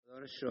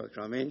خدا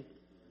شکر. آمین.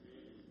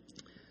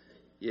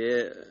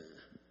 یه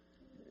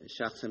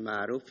شخص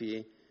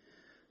معروفی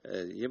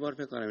یه بار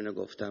فکر کنم اینو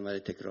گفتم ولی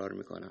تکرار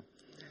میکنم،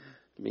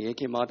 میگه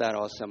که ما در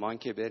آسمان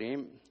که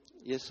بریم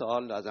یه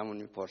سوال ازمون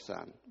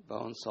میپرسن و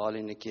اون سوال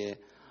اینه که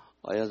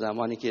آیا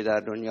زمانی که در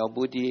دنیا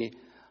بودی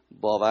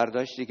باور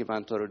داشتی که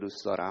من تو رو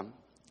دوست دارم؟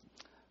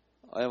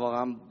 آیا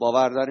واقعا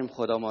باور داریم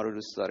خدا ما رو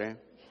دوست داره؟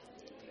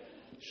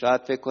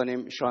 شاید فکر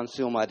کنیم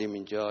شانسی اومدیم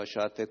اینجا،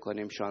 شاید فکر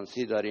کنیم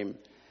شانسی داریم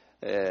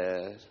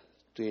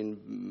تو این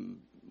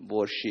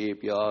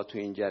ورشیپ یا تو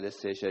این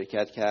جلسه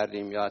شرکت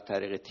کردیم یا از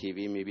طریق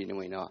تیوی میبینیم و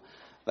اینا،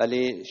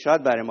 ولی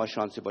شاید برای ما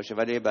شانسی باشه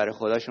ولی برای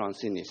خدا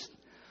شانسی نیست.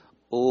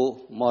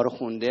 او ما رو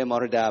خونده، ما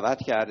رو دعوت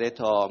کرده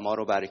تا ما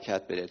رو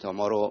برکت بده، تا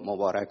ما رو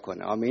مبارک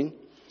کنه. آمین.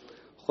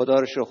 خدا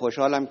رو شکر.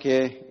 خوشحالم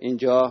که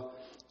اینجا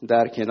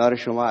در کنار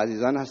شما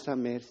عزیزان هستم.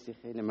 مرسی،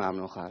 خیلی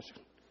ممنون خواهر جان.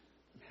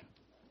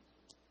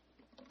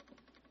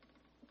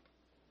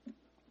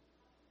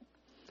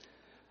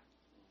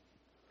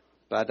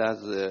 بعد از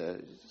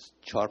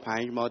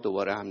 4-5 ماه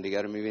دوباره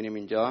همدیگه رو میبینیم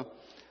اینجا.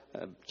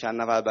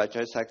 چند نفر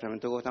بچهای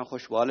ساکرامنتو گفتن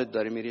خوش به حالت،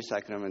 داری میری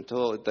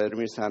ساکرامنتو، داری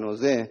میری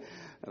سنوزه،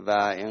 و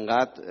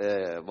اینقدر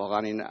واقعا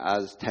این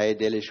از ته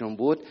دلشون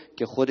بود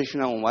که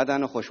خودشون هم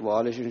اومدن و خوش به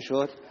حالشون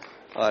شد.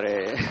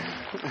 آره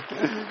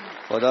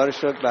خدا رو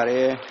شکر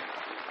برای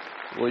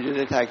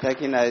وجود تک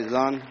تک این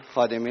عزیزان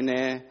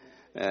خادمین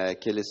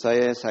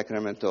کلیسای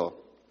ساکرامنتو.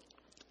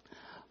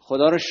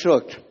 خدا رو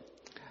شکر.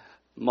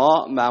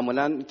 ما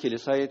معمولا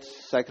کلیسای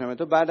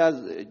ساکرامنتو بعد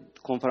از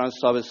کنفرانس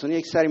تابستونی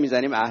یک سری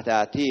میزنیم عهد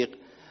عتیق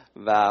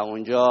و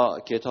اونجا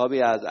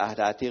کتابی از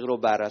عهد عتیق رو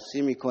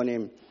بررسی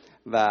میکنیم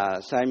و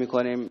سعی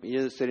میکنیم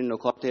یه سری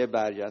نکات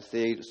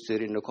برجسته، یه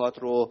سری نکات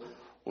رو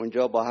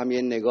اونجا با هم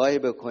یه نگاهی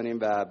بکنیم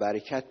و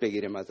برکت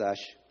بگیریم ازش.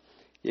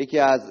 یکی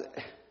از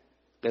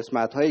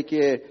قسمت هایی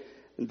که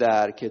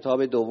در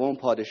کتاب دوم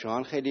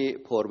پادشاهان خیلی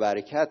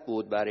پربرکت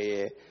بود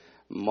برای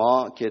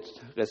ما که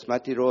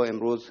قسمتی رو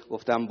امروز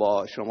گفتم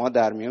با شما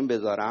در میون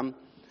بذارم.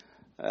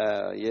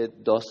 یه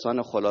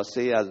داستان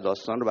خلاصه ای از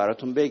داستان رو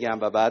براتون بگم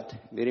و بعد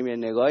بریم یه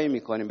نگاهی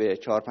میکنیم به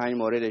 4-5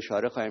 مورد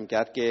اشاره خواهیم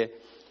کرد که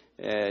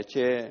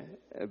چه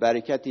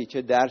برکتی،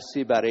 چه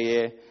درسی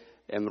برای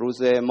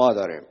امروز ما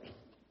داره.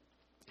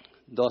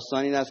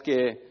 داستان این است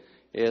که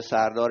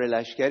سردار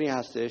لشکری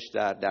هستش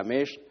در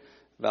دمشق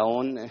و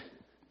اون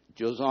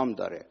جزام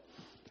داره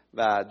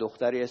و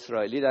دختری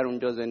اسرائیلی در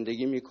اونجا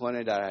زندگی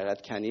میکنه، در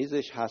حقیقت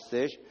کنیزش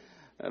هستش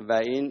و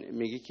این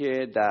میگه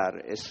که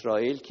در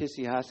اسرائیل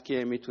کسی هست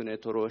که میتونه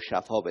تو رو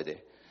شفا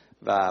بده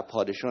و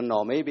پادشاه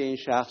نامه‌ای به این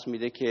شخص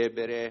میده که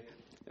بره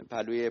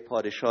پلوی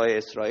پادشاه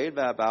اسرائیل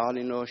و به حال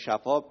اینو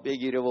شفا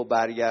بگیره و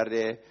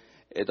برگرده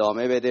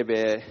ادامه بده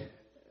به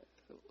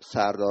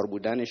سردار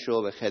بودنش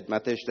و به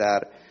خدمتش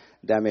در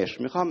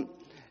دمشق. میخوام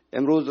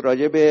امروز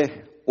راجع به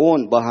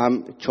اون با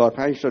هم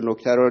 4-5 تا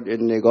نکته رو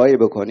نگاهی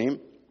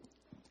بکنیم.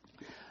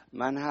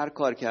 من هر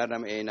کار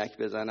کردم عینک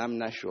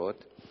بزنم نشد.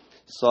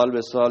 سال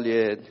به سال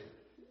یه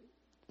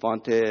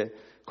فانت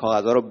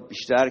کاغذها رو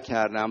بیشتر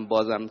کردم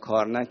بازم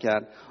کار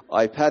نکرد.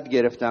 آیپد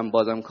گرفتم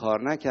بازم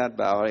کار نکرد.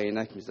 به آقای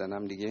عینک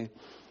میزنم دیگه،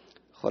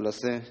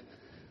 خلاصه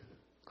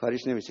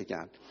کاریش نمیشه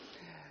کرد.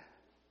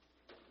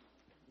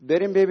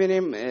 بریم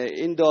ببینیم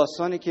این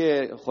داستانی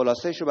که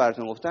خلاصه‌اش رو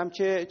براتون گفتم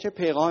چه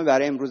پیغامی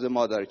برای امروز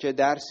ما داره، چه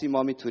درسی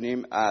ما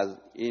میتونیم از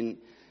این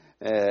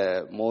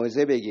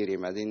موعظه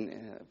بگیریم، از این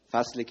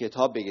فصل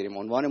کتاب بگیریم.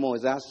 عنوان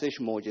موعظه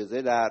هستش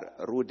معجزه در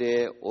رود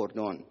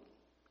اردن.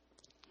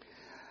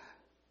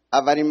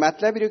 اولین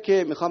مطلبی رو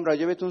که میخوام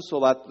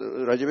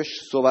راجبش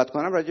صحبت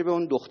کنم راجب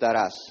اون دختر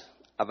است.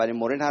 اولین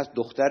مورد هست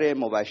دختر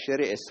مبشر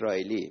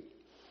اسرائیلی.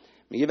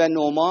 میگه و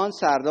نعمان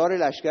سردار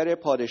لشکر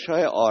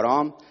پادشاه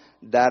آرام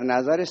در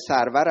نظر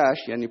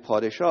سرورش یعنی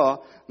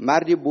پادشاه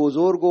مردی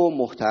بزرگ و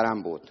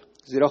محترم بود،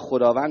 زیرا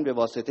خداوند به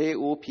واسطه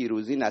او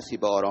پیروزی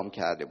نصیب آرام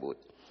کرده بود.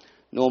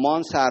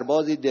 نعمان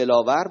سربازی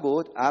دلاور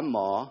بود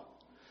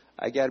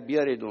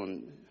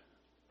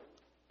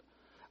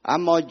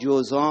اما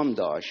جزام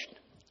داشت.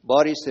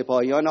 باری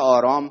سپاهیان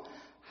آرام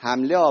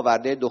حمله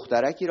آورده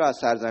دخترکی را از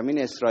سرزمین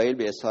اسرائیل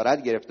به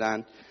اسارت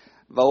گرفتند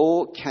و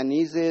او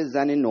کنیز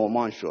زن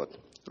نعمان شد.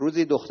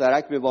 روزی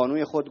دخترک به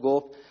بانوی خود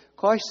گفت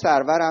کاش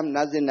سرورم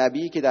نزد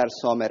نبی که در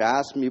سامره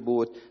است می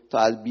بود تا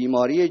از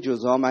بیماری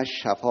جزامش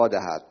شفا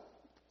دهد.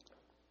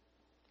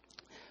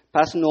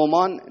 پس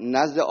نعمان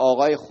نزد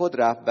آقای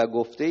خود رفت و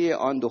گفته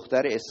آن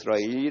دختر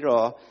اسرائیلی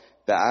را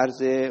به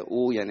عرض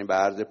او یعنی به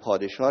عرض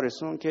پادشاه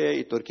رسون که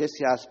اینطور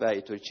کسی هست و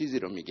اینطور چیزی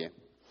رو میگه.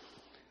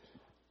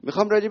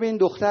 میخوام راجع به این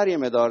دختر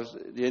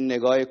یه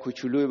نگاه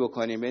کوچولویی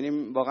بکنیم،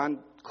 ببینیم واقعا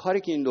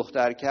کاری که این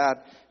دختر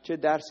کرد چه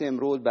درس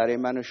امروز برای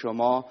من و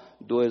شما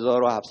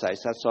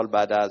 2700 سال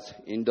بعد از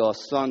این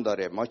داستان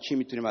داره. ما چی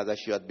میتونیم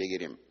ازش یاد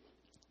بگیریم؟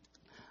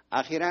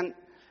 اخیراً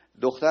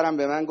دخترم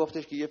به من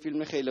گفتش که یه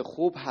فیلم خیلی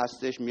خوب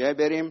هستش، میای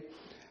بریم.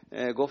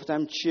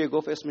 گفتم چیه؟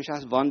 گفت اسمش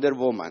هست واندر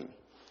وومن.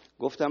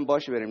 گفتم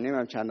باشه بریم.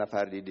 نمیدونم چند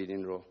نفر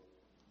دیدین رو.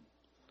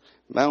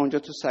 من اونجا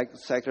تو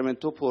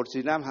ساکرامنتو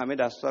پرسیدم، همه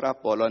دستا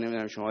رفت بالا.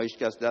 نمیدونم شما هیچ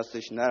کس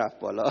دستش نرفت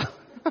بالا.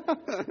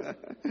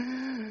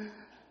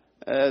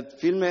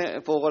 فیلم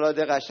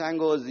فوق‌العاده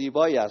قشنگ و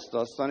زیبایی است.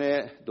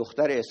 داستان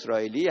دختر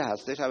اسرائیلی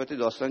هستش. البته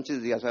داستان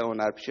چیز دیگه است،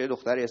 هنرپیشه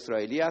دختر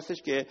اسرائیلی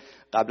هستش که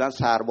قبلا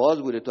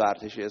سرباز بوده تو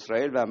ارتش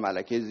اسرائیل و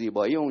ملکه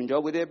زیبایی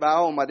اونجا بوده. بعد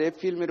اومده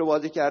فیلمی رو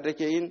بازی کرده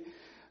که این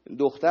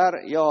دختر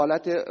یه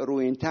حالت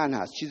روینتن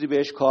هست، چیزی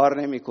بهش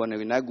کار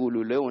نمیکنه، نه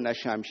گلوله و نه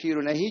شمشیر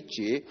و نه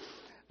هیچی،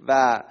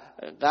 و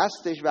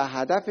قصدش و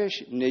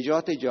هدفش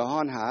نجات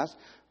جهان هست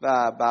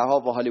و بعدها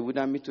با هالیوود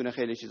هم میتونه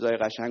خیلی چیزای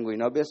قشنگ و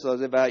اینا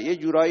بسازه و یه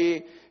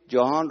جورایی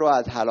جهان رو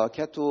از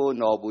هلاکت و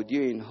نابودی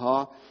و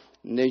اینها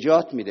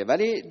نجات میده.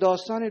 ولی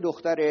داستان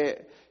دختر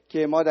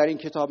که ما در این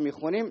کتاب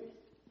میخونیم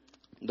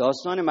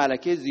داستان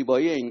ملکه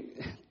زیبایی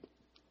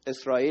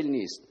اسرائیل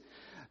نیست،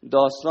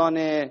 داستان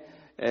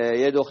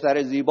یه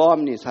دختر زیبا هم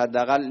نیست،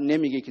 حداقل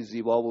نمیگه که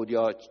زیبا بود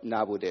یا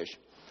نبودش،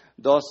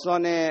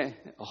 داستان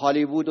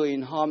هالیوود و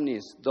اینها هم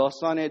نیست،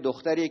 داستان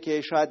دختری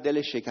که شاید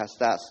دلش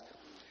شکسته است،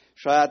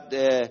 شاید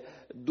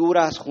دور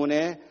از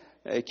خونه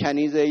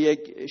کنیز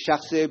یک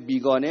شخص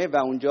بیگانه و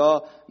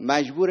اونجا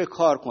مجبور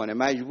کار کنه،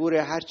 مجبور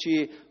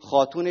هرچی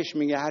خاتونش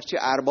میگه، هرچی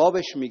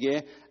اربابش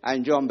میگه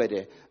انجام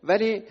بده.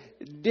 ولی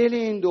دل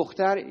این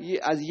دختر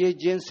از یه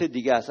جنس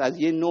دیگه است، از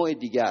یه نوع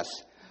دیگه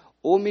است.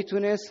 او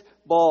میتونست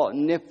با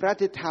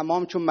نفرت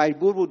تمام، چون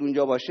مجبور بود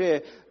اونجا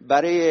باشه،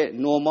 برای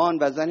نعمان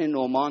و زن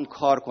نعمان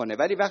کار کنه.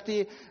 ولی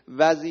وقتی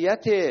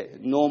وضعیت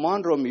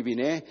نعمان رو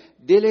میبینه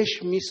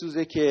دلش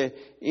میسوزه که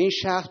این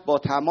شخص با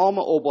تمام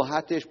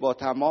اباحتش، با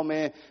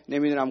تمام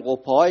نمیدونم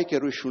قپه‌هایی که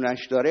روی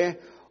شونش داره،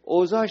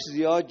 اوضاعش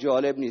زیاد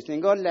جالب نیست.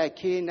 انگار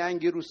لکه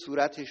ننگی رو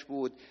صورتش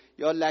بود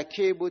یا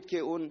لکه بود که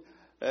اون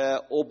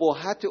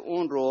اباحت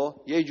اون رو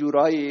یه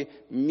جورایی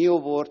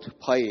میآورد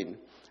پایین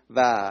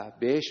و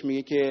بهش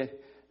میگه که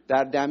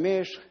در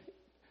دمشق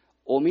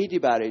امیدی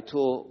برای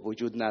تو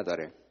وجود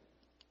نداره،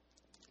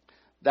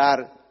 در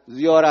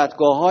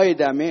زیارتگاه‌های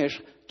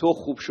دمشق تو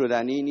خوب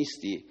شدنی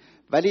نیستی،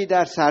 ولی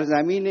در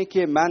سرزمینی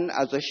که من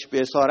ازش به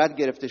اسارت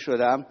گرفته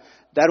شدم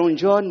در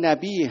اونجا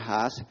نبی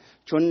هست،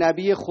 چون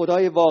نبی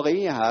خدای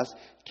واقعی هست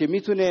که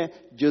میتونه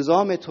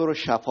جزام تو رو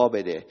شفا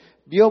بده.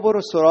 بیا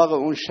برو سراغ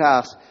اون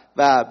شخص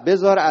و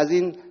بذار از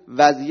این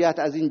وضعیت،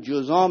 از این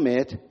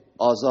جزامت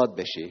آزاد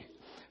بشی.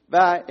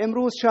 و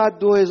امروز شاید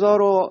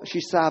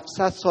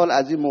 2600 سال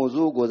از این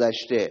موضوع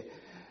گذشته.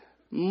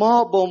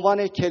 ما به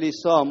عنوان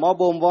کلیسا، ما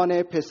به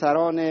عنوان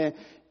پسران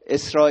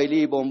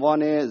اسرائیلی، به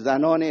عنوان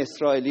زنان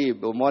اسرائیلی،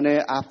 به عنوان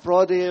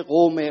افراد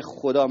قوم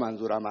خدا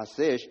منظورم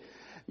هستش،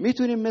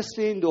 میتونیم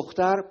مثل این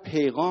دختر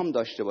پیغام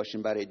داشته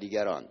باشیم برای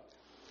دیگران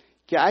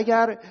که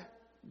اگر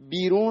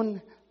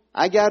بیرون،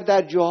 اگر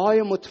در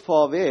جاهای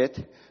متفاوت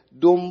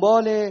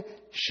دنبال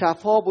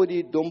شفا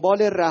بودی،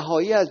 دنبال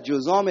رهایی از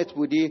جزامت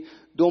بودی،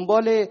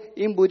 دنبال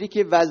این بودی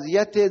که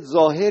وضعیت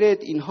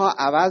ظاهرت اینها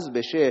عوض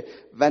بشه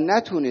و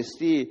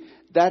نتونستی،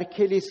 در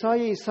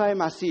کلیسای عیسی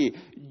مسیح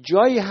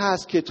جایی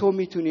هست که تو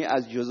میتونی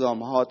از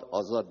جزامهات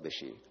آزاد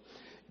بشی،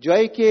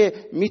 جایی که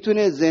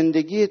میتونه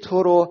زندگی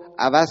تو رو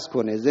عوض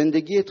کنه،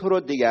 زندگی تو رو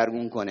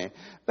دگرگون کنه.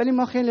 ولی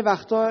ما خیلی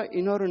وقتا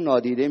اینا رو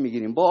نادیده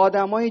میگیریم. با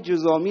آدمای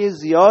جزامی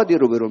زیادی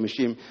روبرو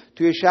میشیم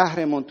توی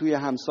شهرمون، توی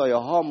همسایه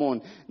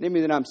هامون،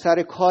 نمیدونم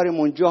سر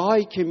کارمون،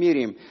 جاهایی که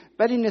میریم،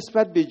 ولی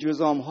نسبت به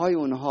جزامهای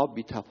اونها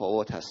بی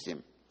تفاوت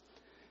هستیم.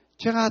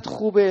 چقدر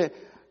خوبه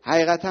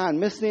حقیقتا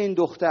مثل این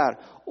دختر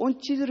اون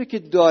چیزی رو که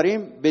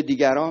داریم به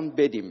دیگران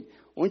بدیم،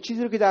 اون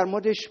چیزی رو که در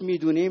موردش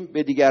میدونیم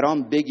به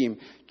دیگران بگیم،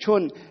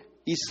 چون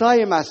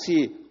عیسی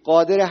مسیح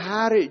قادر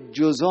هر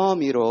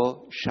جزامی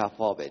رو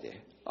شفا بده.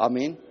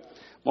 آمین.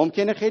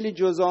 ممکنه خیلی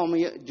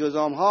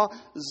جزام‌ها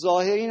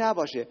ظاهری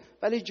نباشه،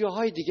 ولی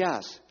جاهای دیگه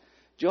است،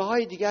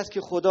 جاهای دیگه است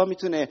که خدا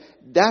میتونه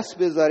دست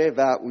بذاره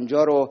و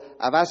اونجا رو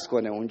عوض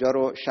کنه، اونجا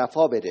رو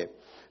شفا بده.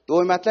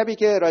 دوم مطلبی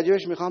که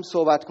راجبش میخوام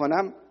صحبت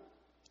کنم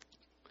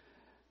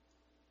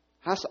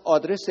هست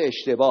آدرس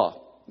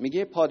اشتباه.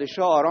 میگه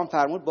پادشاه آرام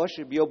فرمود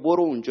باشه بیا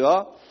برو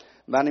اونجا،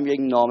 منم یک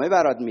نامه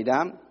برات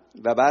میدم.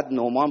 و بعد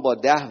نعمان با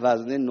 10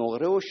 وزنه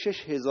نقره و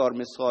 6000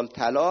 مثقال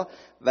طلا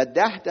و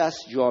 10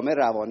 دست جامه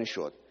روانه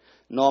شد.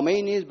 نامه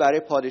ای نیز برای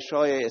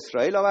پادشاه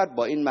اسرائیل آورد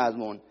با این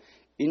مضمون: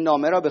 این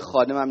نامه را به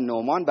خادمم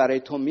نعمان برای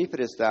تو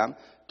میفرستم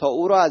تا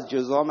او را از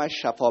جزامش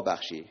شفا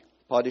بخشی.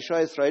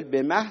 پادشاه اسرائیل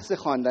به محض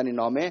خواندن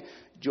نامه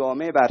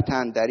جامه بر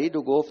تن درید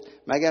و گفت: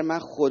 مگر من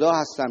خدا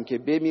هستم که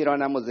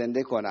بمیرانم و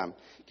زنده کنم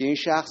که این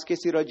شخص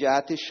کسی را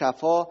جهت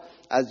شفا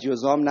از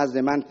جزام نزد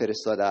من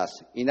فرستاده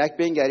است؟ اینک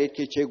بنگرید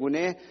که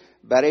چگونه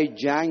برای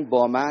جنگ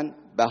با من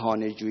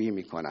بهانه جویی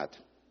می کند.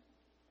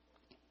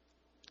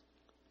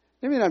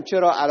 نمیدونم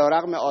چرا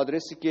علیرغم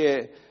آدرسی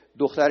که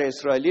دختر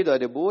اسرائیلی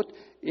داده بود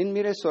این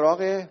میره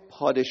سراغ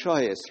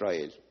پادشاه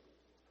اسرائیل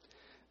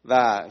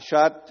و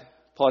شاید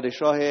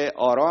پادشاه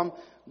آرام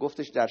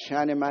گفتش در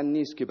شأن من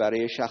نیست که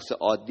برای شخص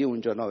عادی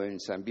اونجا نامه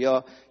بنویسم،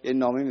 بیا یه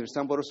نامه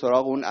می‌نویسم، برو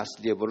سراغ اون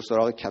اصلیه، برو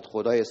سراغ کت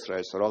خدای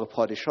اسرائیل، سراغ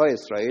پادشاه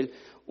اسرائیل،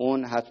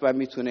 اون حتما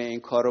میتونه این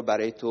کار رو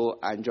برای تو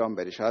انجام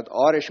بده. شاید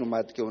آرش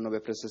اومد که اونو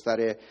بفرسته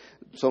سر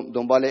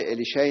دنبال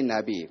الیشای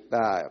نبی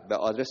و به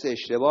آدرس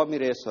اشتباه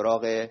میره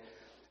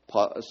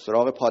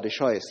سراغ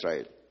پادشاه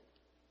اسرائیل.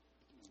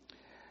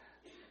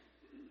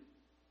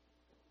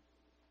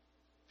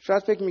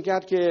 شاید فکر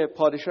میکرد که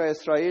پادشاه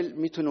اسرائیل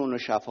میتونه اونو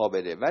شفا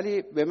بده،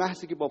 ولی به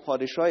محضی که با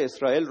پادشاه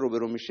اسرائیل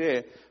روبرو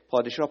میشه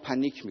پادشاه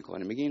پنیک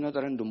میکنه، میگه اینا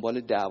دارن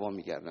دنبال دعوا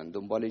میگردن،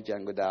 دنبال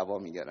جنگ و دعوا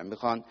میگردن،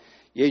 میخوان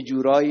یه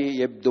جورایی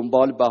یه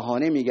دنبال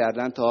بهانه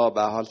میگردن تا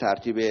به حال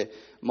ترتیب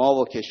ما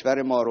و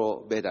کشور ما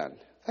رو بدن.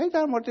 ولی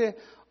در مورد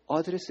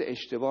آدرس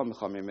اشتباه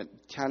میخوام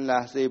چند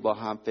لحظه با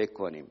هم فکر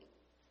کنیم.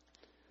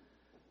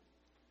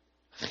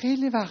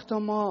 خیلی وقتا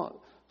ما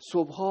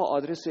صبحها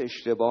آدرس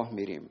اشتباه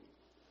میریم،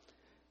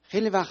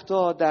 خیلی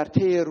وقتا در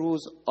طی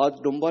روز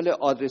دنبال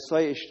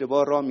آدرس‌های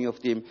اشتباه را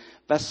میافتیم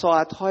و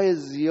ساعت‌های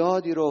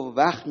زیادی رو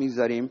وقت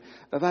میذاریم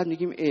و بعد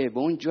میگیم به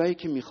اون جایی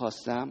که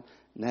میخواستم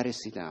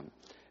نرسیدم،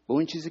 به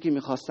اون چیزی که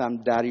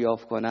میخواستم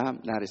دریافت کنم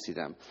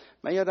نرسیدم.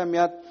 من یادم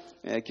میاد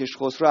کشیش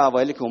خسرو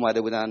اوایلی که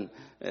اومده بودن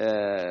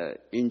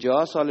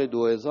اینجا سال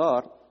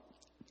 2000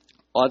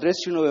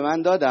 آدرسشون رو به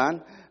من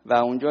دادن و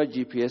اونجا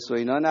جی پی اس و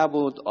اینا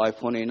نبود،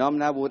 آیفون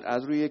اینام نبود.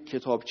 از روی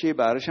کتابچه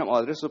براشم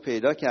آدرس رو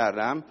پیدا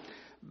کردم.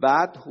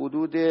 بعد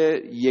حدود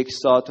 1.5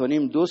 ساعت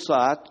 2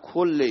 ساعت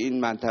کل این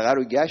منطقه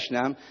رو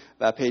گشتم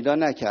و پیدا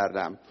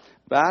نکردم.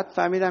 بعد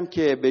فهمیدم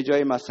که به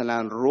جای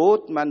مثلا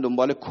رود من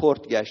دنبال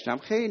کورت گشتم،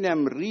 خیلی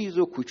هم ریز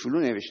و کوچولو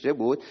نوشته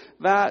بود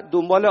و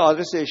دنبال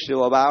آدرس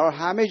اشتباه. برای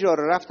همه جا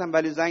رو رفتم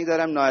ولی زنگ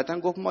زدم، نهایتا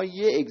گفت ما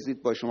یه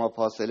اگزیت با شما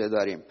فاصله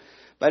داریم.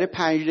 برای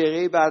 5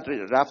 دقیقه بعد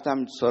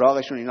رفتم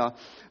سراغشون اینا.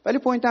 ولی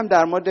پوینتم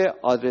در مورد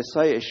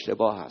آدرس‌های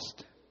اشتباه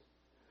هست.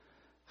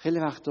 خیلی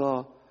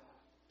وقتا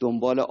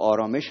دنبال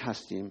آرامش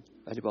هستیم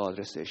ولی به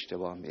آدرس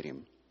اشتباه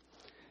میریم.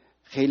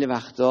 خیلی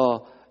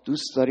وقتا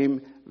دوست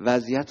داریم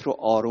وضعیت رو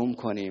آروم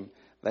کنیم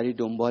ولی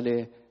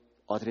دنبال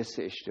آدرس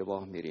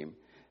اشتباه میریم.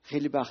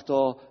 خیلی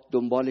وقتا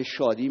دنبال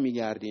شادی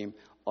میگردیم،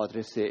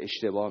 آدرس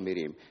اشتباه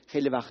میریم.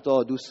 خیلی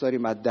وقتا دوست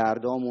داریم از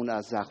دردامون،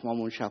 از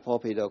زخمامون شفا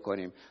پیدا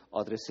کنیم،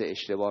 آدرس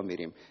اشتباه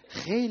میریم.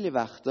 خیلی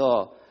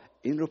وقتا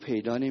این رو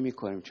پیدا نمی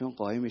کنیم چون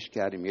قایمش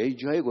کردیم یا یه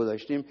جای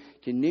گذاشتیم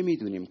که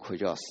نمیدونیم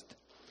کجاست.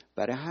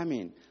 برای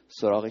همین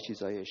سراغ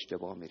چیزهای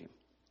اشتباه میریم.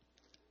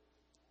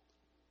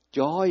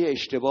 جاهای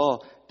اشتباه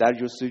در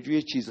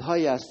جستجوی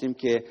چیزهایی هستیم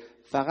که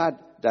فقط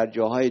در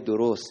جاهای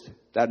درست،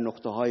 در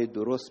نقطه‌های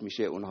درست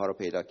میشه اونها رو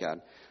پیدا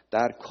کرد.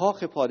 در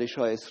کاخ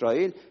پادشاه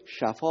اسرائیل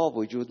شفا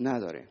وجود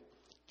نداره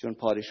چون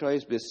پادشاه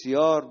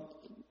بسیار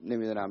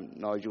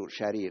ناجور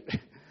شریر.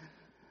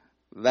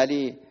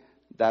 ولی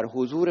در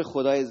حضور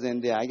خدای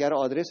زنده اگر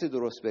آدرس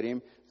درست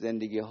بریم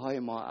زندگی‌های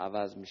ما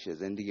عوض میشه،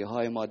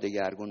 زندگی‌های ما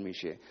دگرگون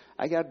میشه.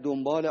 اگر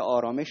دنبال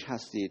آرامش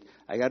هستید،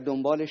 اگر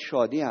دنبال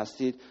شادی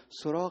هستید،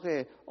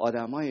 سراغ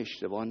آدمای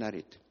اشتباه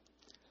نرید.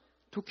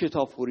 تو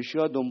کتاب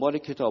فروشی‌ها دنبال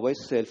کتابای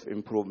سلف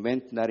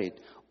ایمپروومنت نرید.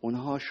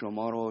 اونها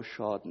شما رو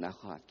شاد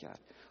نخواهد کرد.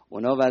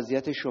 اونها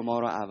وضعیت شما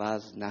رو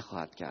عوض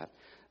نخواهد کرد.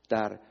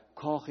 در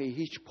کاخ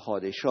هیچ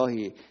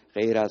پادشاهی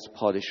غیر از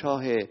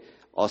پادشاه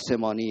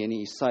آسمانی یعنی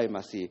عیسی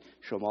مسیح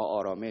شما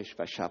آرامش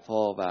و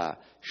شفا و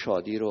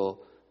شادی رو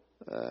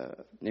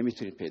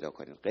نمیتونید پیدا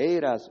کنید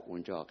غیر از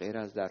اونجا، غیر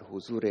از در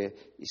حضور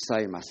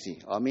عیسی مسیح.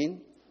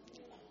 آمین.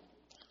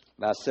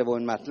 و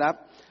سومین مطلب،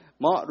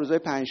 ما روزهای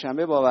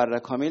پنجشنبه باور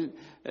کامل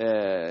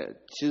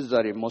چیز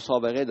داریم،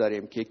 مسابقه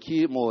داریم که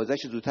کی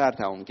موعظه‌اش زودتر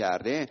تموم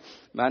کرده.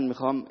 من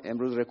میخوام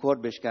امروز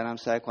رکورد بشکنم،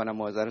 سعی کنم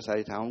موعظه رو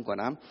سریع تموم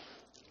کنم.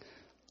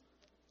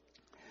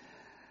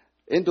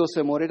 این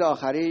 2-3 مورد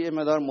آخری یه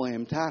مقدار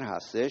مهمتر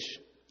هستش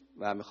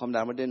و میخوام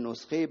در مورد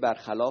نسخه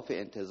برخلاف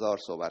انتظار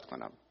صحبت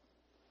کنم.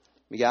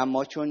 میگه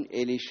اما چون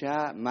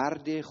الیشع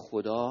مرد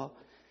خدا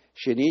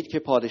شنید که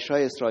پادشاه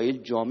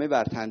اسرائیل جامه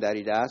بر تن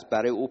دریده است،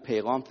 برای او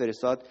پیغام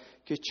فرستاد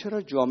که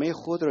چرا جامه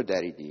خود را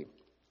دریدی؟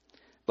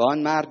 به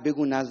آن مرد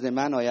بگو نزد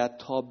من آید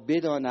تا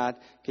بداند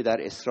که در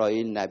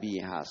اسرائیل نبی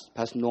هست.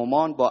 پس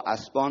نعمان با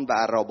اسبان و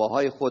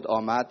عرابه‌های خود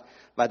آمد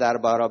و در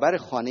برابر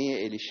خانه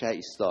الیشع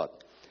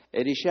ایستاد.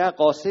 الیشع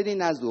قاصدی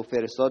نزد او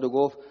فرستاد و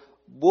گفت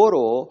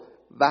برو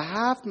و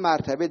 7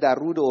 مرتبه در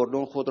رود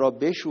اردن خود را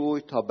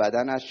بشوی تا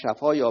بدنش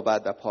شفا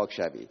یابد و پاک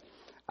شوی.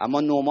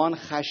 اما نعمان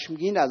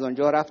خشمگین از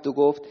آنجا رفت و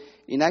گفت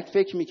اینک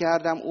فکر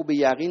می‌کردم او به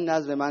یقین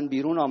نزد من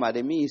بیرون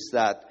آمده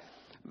می‌ایستد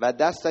و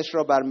دستش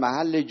را بر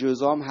محل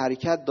جذام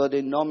حرکت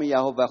داده نام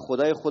یهوه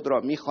خدای خود را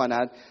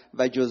می‌خواند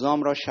و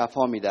جذام را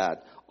شفا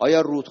می‌دهد.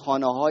 آیا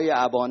رودخانه‌های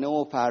ابانه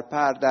و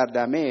پرپر در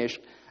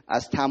دمشق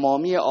از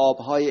تمامی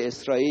آب‌های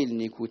اسرائیل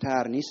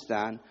نیکوتر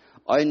نیستند؟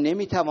 آیا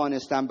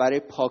نمی‌توانستم برای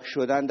پاک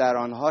شدن در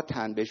آنها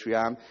تن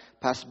بشویم؟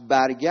 پس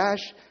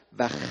برگشت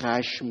و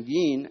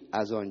خشمگین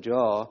از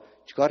آنجا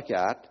چیکار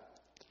کرد؟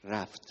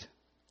 رفت.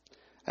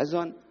 از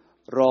آن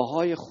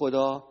راه‌های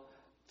خدا،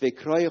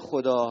 فکرهای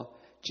خدا،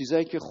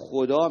 چیزایی که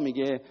خدا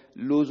میگه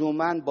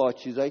لزوماً با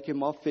چیزایی که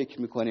ما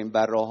فکر میکنیم،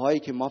 بر راه‌هایی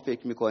که ما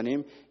فکر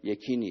میکنیم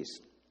یکی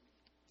نیست.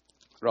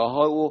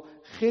 راه‌های او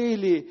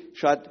خیلی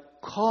شاید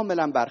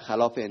کاملا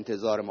برخلاف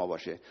انتظار ما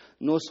باشه.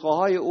 نسخه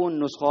های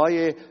اون نسخه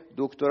های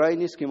دکترایی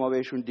نیست که ما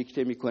بهشون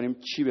دیکته میکنیم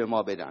چی به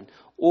ما بدن.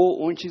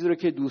 اون چیزی رو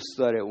که دوست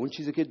داره، اون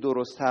چیزی که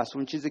درست هست،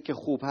 اون چیزی که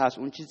خوب هست،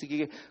 اون چیزی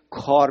که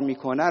کار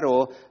میکنه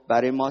رو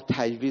برای ما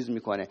تجویز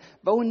میکنه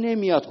و اون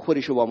نمیاد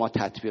خودش رو با ما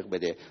تطبیق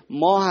بده.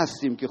 ما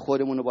هستیم که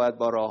خودمون رو باید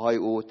با راههای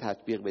او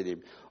تطبیق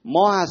بدیم.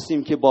 ما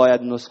هستیم که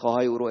باید نسخه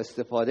های او رو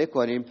استفاده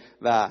کنیم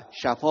و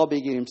شفا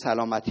بگیریم،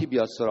 سلامتی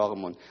بیاد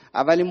سراغمون.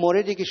 اولین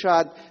موردی که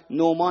شاید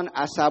نعمان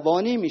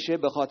عصبانی میشه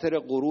به خاطر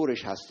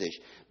غرورش هستش.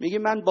 میگه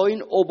من با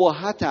این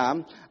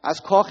اباحتم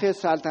از کاخ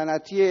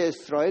سلطنتی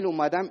اسرائیل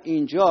اومدم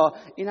اینجا،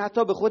 این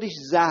حتی به خودش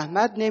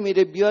زحمت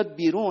نمیره بیاد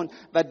بیرون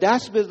و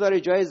دست بذاره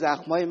جای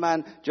زخمای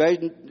من،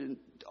 جای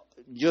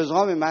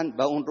جزام من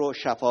و اون رو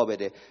شفا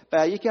بده.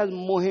 و یکی از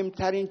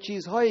مهمترین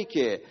چیزهایی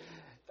که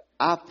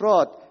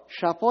افراد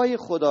شفای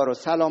خدا رو،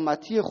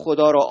 سلامتی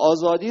خدا رو،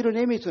 آزادی رو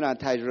نمیتونن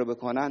تجربه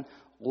کنن،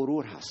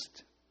 غرور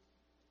هست.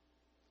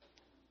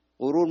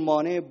 غرور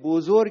مانع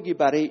بزرگی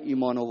برای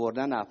ایمان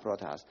آوردن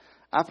افراد هست.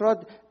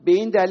 افراد به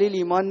این دلیل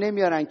ایمان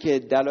نمیارن که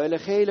دلایل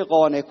خیلی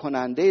قانع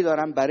کننده‌ای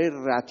دارن برای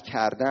رد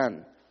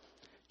کردن.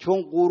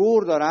 چون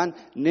غرور دارن،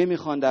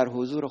 نمیخوان در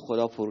حضور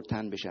خدا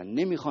فروتن بشن،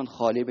 نمیخوان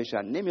خالی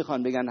بشن،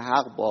 نمیخوان بگن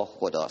حق با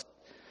خداست.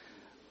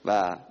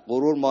 و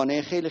غرور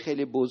مانع خیلی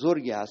خیلی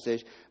بزرگی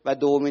هستش. و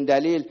دومین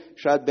دلیل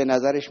شاید به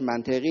نظرش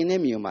منطقی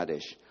نمی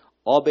اومدش.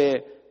 آب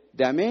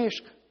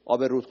دمشق،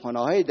 آب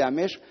رودخانه‌های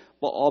دمشق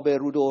با آب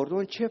رود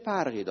اردن چه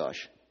فرقی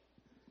داشت؟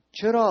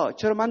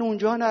 چرا من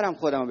اونجا نرم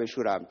خودم رو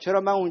بشورم؟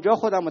 چرا من اونجا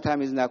خودم رو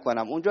تمیز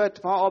نکنم؟ اونجا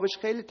اتفاقا آبش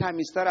خیلی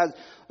تمیزتر از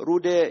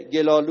رود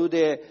گلالود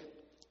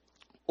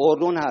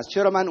اردن هست.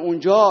 چرا من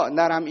اونجا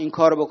نرم این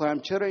کار رو بکنم؟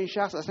 چرا این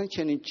شخص اصلا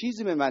چنین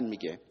چیزی به من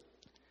میگه؟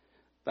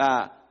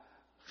 و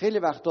خیلی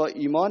وقتا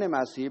ایمان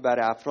مسیحی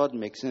برای افراد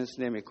مکسنس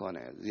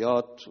نمیکنه،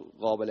 زیاد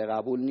قابل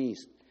قبول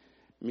نیست.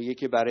 میگه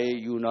که برای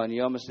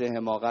یونانیا مثل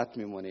حماقت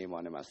میمونه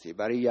ایمان مسیحی،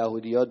 برای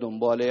یهودیا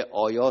دنبال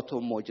آیات و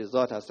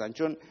معجزات هستن،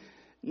 چون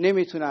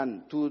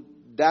نمیتونن تو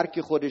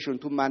درک خودشون،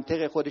 تو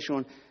منطق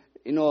خودشون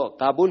اینو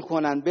قبول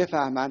کنن،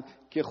 بفهمن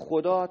که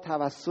خدا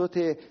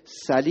توسط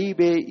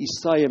صلیب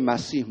عیسی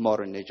مسیح ما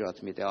رو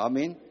نجات میده.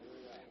 آمین.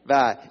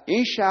 و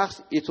این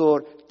شخص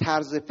اینطور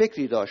طرز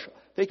فکری داشت،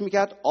 فکر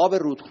میکرد آب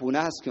رودخونه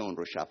است که اون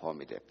رو شفا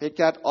میده، فکر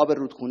کرد آب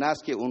رودخونه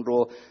است که اون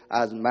رو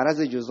از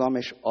مرض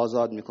جذامش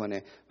آزاد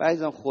میکنه. و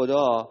عزیزان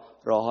خدا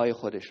راههای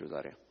خودش رو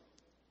داره.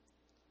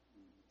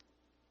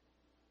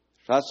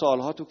 شاید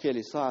سالها تو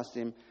کلیسا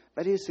هستیم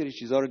ولی یه سری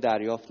چیزها رو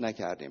دریافت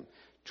نکردیم،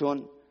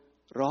 چون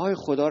راههای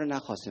خدا رو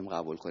نخواستیم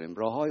قبول کنیم.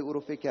 راههای او رو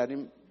فکر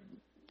کردیم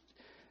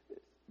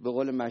به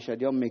قول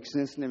مشهدی ها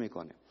مکسنس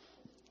نمیکنه.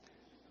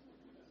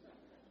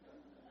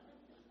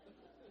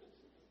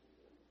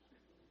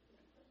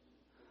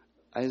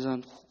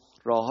 عزیزان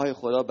راههای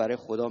خدا برای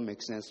خدا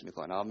مکسنس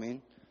میکنه.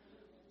 آمین.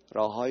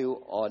 راههای او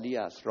عالی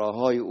است،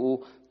 راههای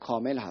او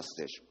کامل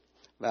هستش.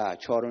 و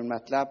چهارمین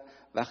مطلب،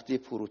 وقتی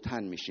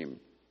فروتن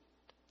میشیم،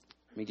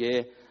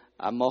 میگه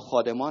اما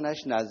خادمانش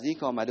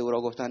نزدیک آمده او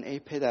را گفتن ای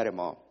پدر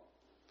ما،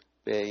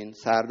 به این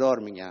سردار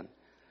میگن،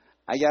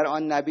 اگر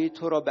آن نبی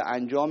تو را به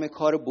انجام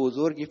کار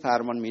بزرگی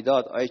فرمان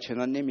میداد آیا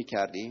چنان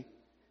نمیکردی؟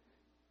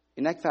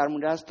 اینک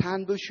فرموده است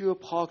تن بشوی و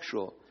پاک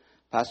شو.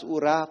 پس او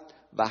رفت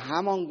و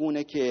همان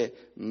گونه که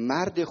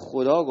مرد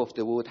خدا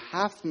گفته بود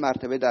 7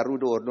 مرتبه در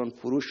رود اردن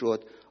فرو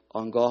شد.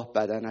 آنگاه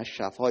بدنش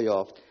شفا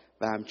یافت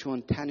و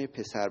همچون تن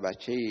پسر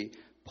بچه‌ای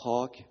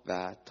پاک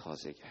و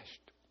تازه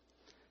گشت.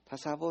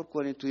 تصور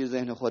کنید توی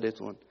ذهن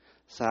خودتون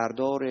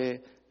سردار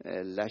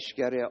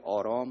لشکر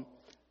آرام،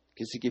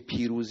 کسی که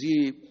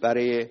پیروزی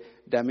برای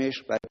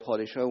دمشق، برای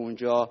پادشاه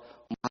اونجا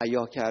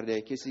مهیا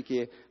کرده، کسی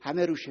که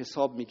همه روش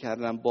حساب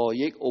میکردن، با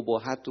یک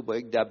اباحت و با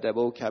یک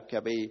دبدبه و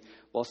کبکبه‌ای،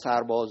 با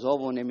سربازا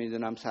و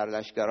نمیدونم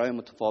سرلشکرهای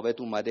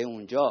متفاوت اومده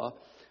اونجا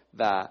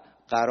و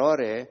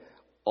قراره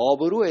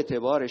آبرو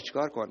اعتبارش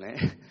چیکار کنه؟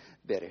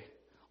 بره.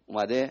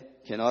 اومده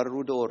کنار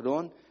رود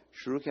اردن،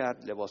 شروع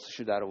کرد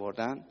لباسشو در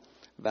آوردن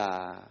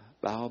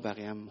و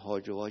بقیه هم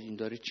حاجوای این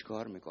داره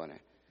چیکار میکنه؟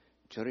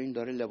 چرا این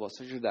داره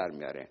لباسشو در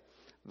میاره؟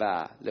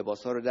 و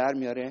لباسا رو در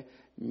میاره،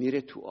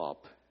 میره تو آب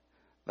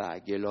و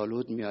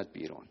گلالود میاد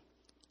بیرون.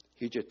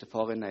 هیچ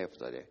اتفاق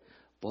نیفتاده.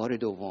 بار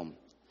دوم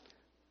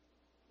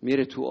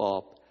میره تو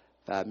آب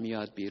و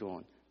میاد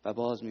بیرون و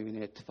باز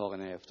میبینه اتفاق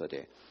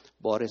نیفتاده.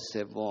 بار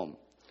سوم،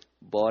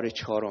 بار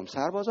چهارم.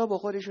 سربازا با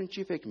خودشون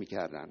چی فکر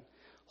میکردن؟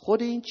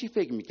 خود این چی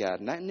فکر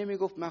میکرد؟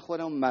 نمیگفت من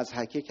خودم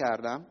مضحکه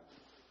کردم؟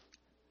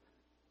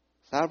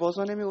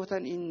 سربازا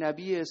نمیگفتن این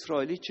نبی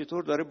اسرائیلی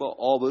چطور داره با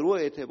آبرو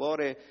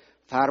اعتبار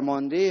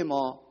فرمانده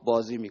ما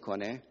بازی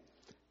میکنه؟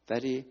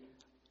 ولی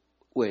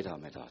او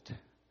ادامه داد.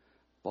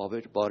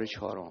 بار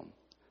چهارم،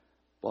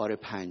 بار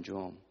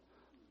پنجم،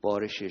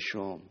 بار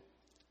ششم.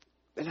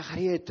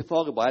 بالاخره یه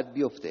اتفاقی باید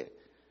بیفته.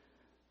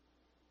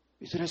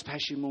 میتونست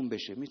پشیمون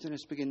بشه،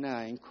 میتونست بگه نه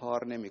این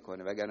کار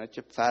نمیکنه، وگرنه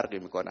چه فرقی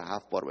میکنه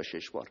 7 بار و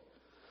 6 بار.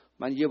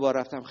 من یه بار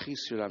رفتم خیس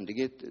شدم،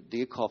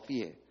 دیگه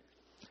کافیه.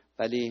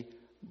 ولی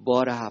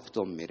بار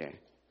هفتم میره،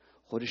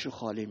 خودشو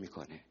خالی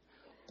میکنه،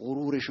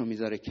 غرورشو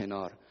میذاره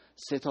کنار،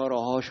 ستاره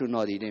هاشو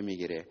نادیده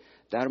میگیره،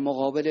 در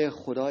مقابل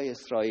خدای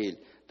اسرائیل،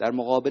 در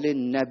مقابل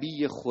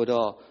نبی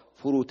خدا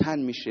فروتن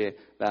میشه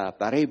و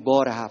برای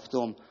بار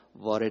هفتم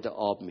وارد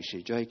آب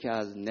میشه، جایی که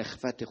از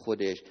نخوت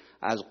خودش،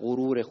 از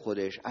غرور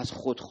خودش، از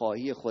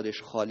خودخواهی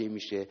خودش خالی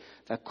میشه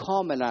و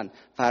کاملا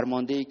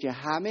فرماندهی که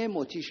همه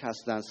مطیعش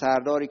هستن،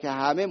 سرداری که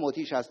همه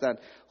مطیعش هستن،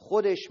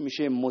 خودش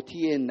میشه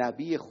مطیع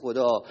نبی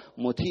خدا،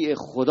 مطیع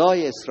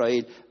خدای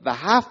اسرائیل و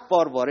 7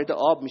 بار وارد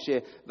آب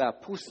میشه و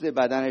پوست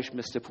بدنش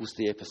مثل پوست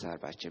یه پسر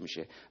بچه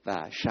میشه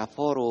و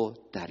شفا رو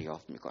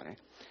دریافت میکنه.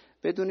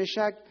 بدون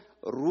شک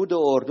رود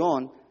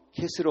اردن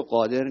کسی رو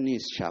قادر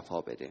نیست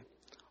شفا بده.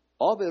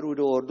 آب رود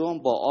اردن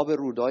با آب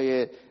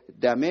رودای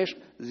دمشق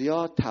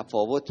زیاد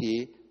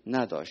تفاوتی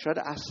نداشت، شاید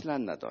اصلا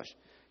نداشت،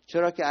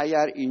 چرا که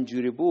اگر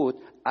اینجوری بود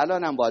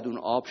الان هم باید اون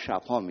آب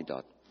شفا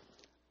میداد.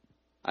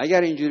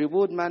 اگر اینجوری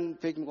بود من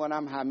فکر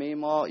میکنم همه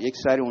ما یک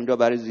سری اونجا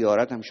برای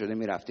زیارت هم شده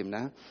میرفتیم،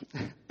 نه؟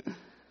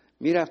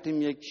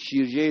 میرفتیم یک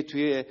شیرجه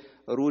توی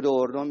رود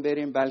اردن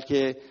بریم،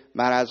 بلکه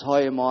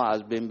مرضهای ما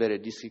از بین بره،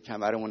 دیسک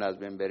کمرمون از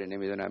بین بره،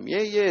 نمیدونم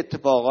یه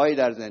اتفاقایی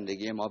در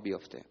زندگی ما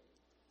بیفته.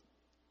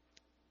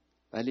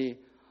 ولی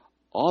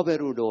آب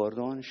رود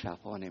اردن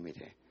شفا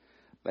نمیده،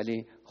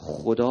 ولی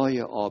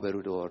خدای آب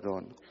رود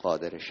اردن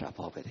قادر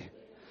شفا بده.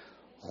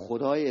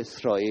 خدای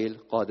اسرائیل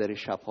قادر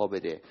شفا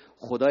بده.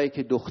 خدایی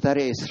که دختر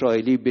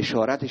اسرائیلی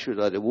بشارتش رو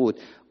داده بود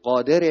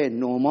قادر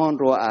نعمان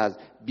رو از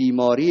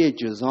بیماری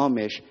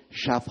جذامش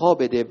شفا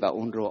بده و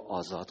اون رو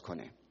آزاد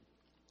کنه.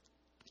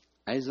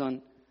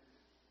 عزیزان،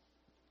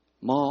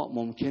 ما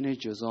ممکنه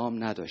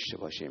جذام نداشته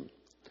باشیم،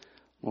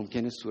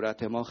 ممکنه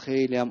صورت ما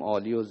خیلی هم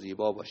عالی و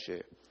زیبا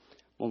باشه،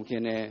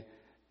 ممکنه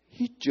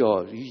هیچ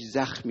جا هیچ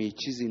زخمی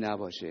چیزی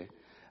نباشه،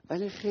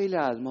 ولی خیلی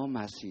از ما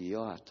مسیحی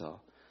ها حتی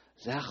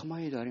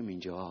زخمایی داریم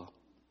اینجا،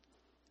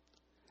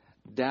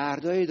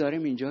 دردایی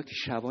داریم اینجا که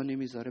شبا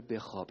نمیذاره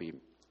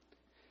بخوابیم.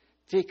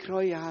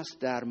 فکرایی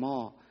هست در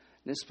ما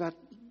نسبت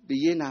به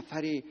یه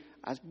نفری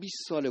از 20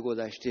 سال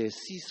گذشته،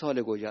 30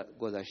 سال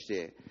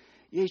گذشته،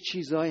 یه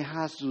چیزایی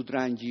هست،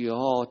 زودرنجی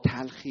ها،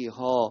 تلخی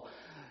ها،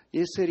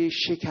 یه سری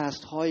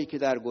شکست هایی که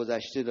در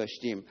گذشته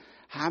داشتیم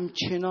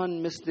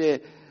همچنان مثل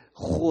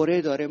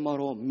خوره داره ما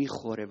رو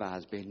میخوره و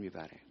از بین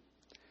میبره.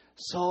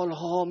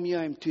 سالها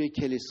میایم توی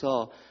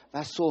کلیسا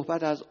و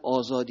صحبت از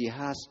آزادی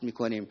هست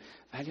میکنیم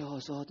ولی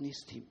آزاد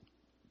نیستیم.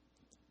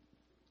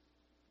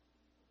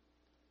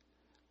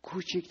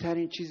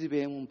 کوچکترین چیزی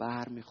بهمون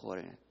بر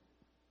میخوره،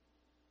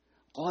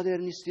 قادر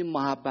نیستیم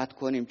محبت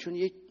کنیم، چون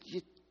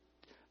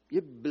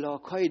یه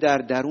بلاک هایی در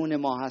درون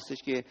ما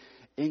هستش که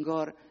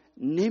انگار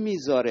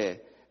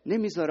نمیذاره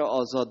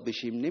آزاد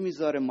بشیم،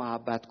 نمیذاره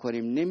محبت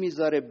کنیم،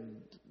 نمیذاره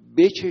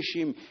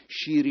بچشیم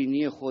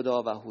شیرینی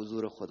خدا و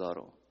حضور خدا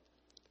رو.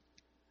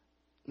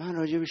 من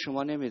راجع به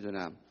شما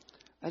نمیدونم،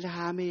 ولی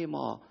همه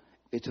ما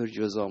اینطور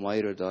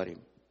جزامایی رو داریم.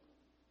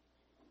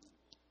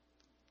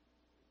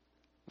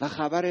 و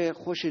خبر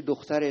خوش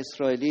دختر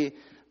اسرائیلی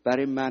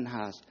برای من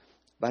هست،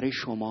 برای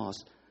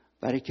شماست،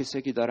 برای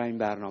کسی که دارن این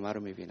برنامه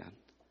رو میبینن.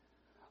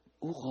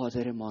 او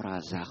قادر ما رو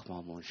از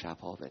زخمامون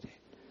شفا بده،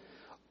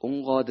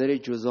 اون قادر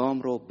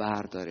جزام رو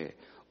برداره،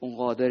 اون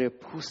قادر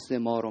پوست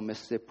ما رو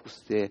مثل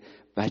پوست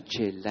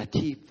بچه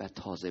لطیف و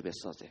تازه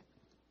بسازه.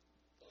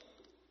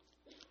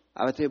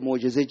 البته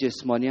معجزه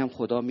جسمانی هم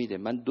خدا میده.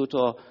 من 2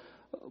 تا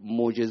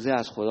معجزه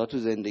از خدا تو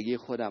زندگی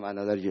خودم از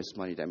نظر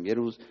جسمانی دیدم. یه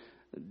روز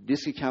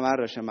دیسک کمر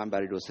داشتم من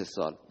برای 2-3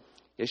 سال.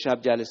 یه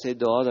شب جلسه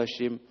دعا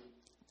داشتیم،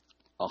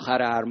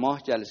 آخر هر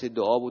ماه جلسه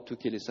دعا بود تو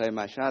کلیسای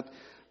مشهد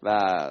و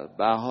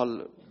به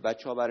حال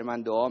بچه‌ها برای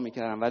من دعا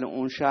میکردن. ولی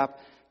اون شب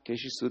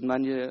کشیش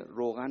سودمن یه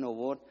روغن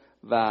آورد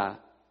و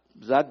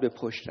زد به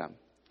پشتم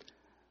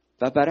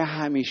و برای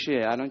همیشه،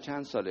 الان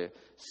چند ساله،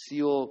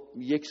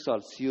 31 سال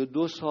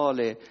 32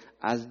 ساله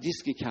از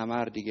دیسک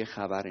کمر دیگه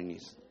خبری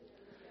نیست.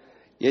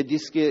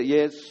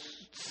 یه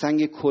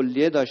سنگ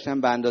کلیه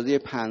داشتم به اندازه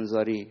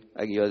پنزاری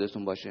اگه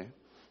یادتون باشه،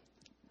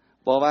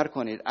 باور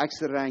کنید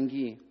عکس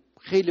رنگی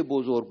خیلی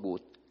بزرگ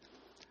بود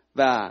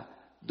و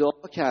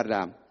دعا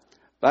کردم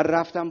و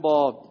رفتم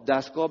با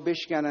دستگاه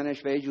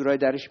بشکننش و یه جورایی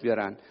درش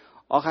بیارن.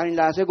 آخرین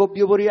لحظه گفت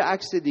بیا برو یه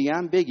عکس دیگه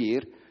هم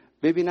بگیر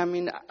ببینم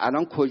این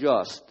الان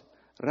کجاست.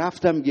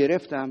 رفتم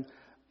گرفتم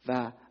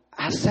و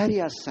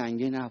اثری از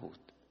سنگ نبود.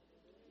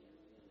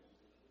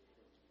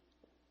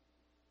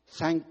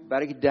 سنگ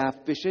برای که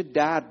دفع بشه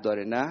درد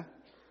داره، نه؟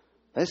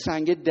 ولی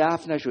سنگ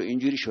دفع نشد،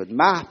 اینجوری شد،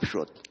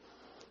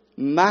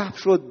 محو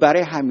شد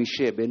برای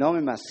همیشه به نام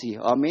مسیح.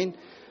 آمین.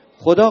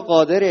 خدا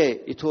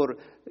قادره اینطور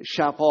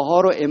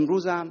شفاها رو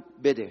امروز هم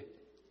بده.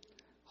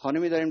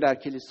 خانمی داریم در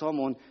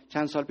کلیسامون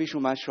چند سال پیش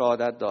اومد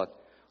شهادت داد،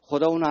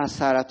 خدا اونو از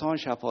سرطان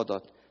شفا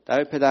داد.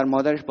 در پدر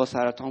مادرش با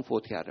سرطان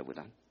فوت کرده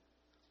بودن.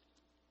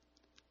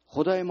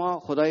 خدای ما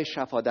خدای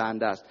شفا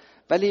دهنده است،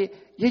 ولی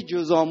یه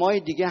جزامای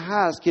دیگه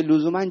هست که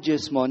لزوما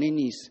جسمانی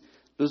نیست،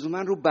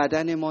 لزوما رو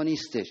بدن ما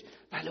نیستش،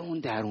 ولی اون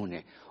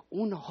درونه،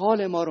 اون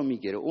حال ما رو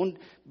میگیره، اون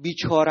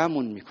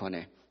بیچارمون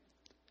میکنه.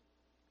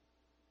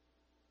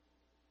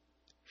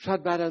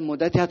 شاید بعد از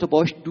مدتی حتی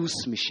باش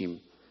دوست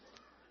میشیم،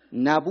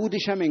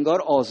 نبودش هم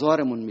انگار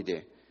آزارمون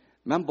میده.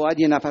 من باید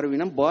یه نفر رو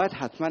ببینم، باید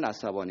حتما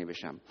عصبانی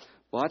بشم،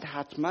 باید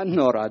حتما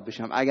ناراحت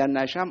بشم. اگر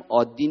نشم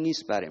عادی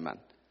نیست برای من.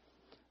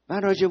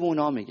 من راجع به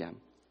اونا میگم،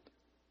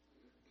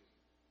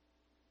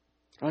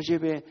 راجع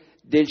به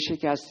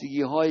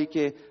دلشکستگی هایی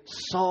که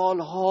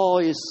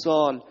سالهای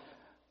سال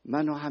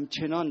منو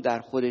همچنان در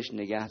خودش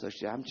نگه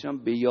داشته،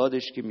 همچنان به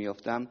یادش که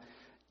میافتم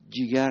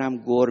جیگرم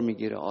گر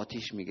میگیره،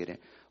 آتیش میگیره.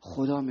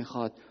 خدا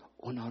میخواد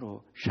اونا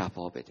رو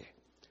شفا بده.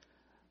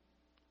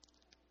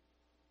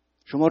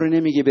 شما رو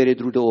نمیگه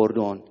برید رود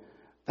اردن،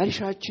 ولی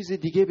شاید چیز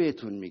دیگه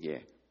بهتون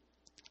میگه.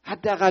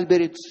 حداقل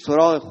برید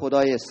سراغ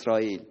خدای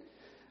اسرائیل،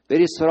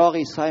 برید سراغ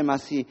عیسی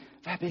مسیح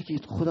و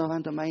بگید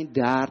خداوند من این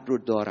درد رو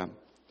دارم،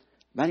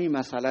 من این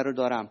مسئله رو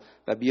دارم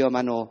و بیا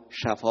منو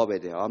شفا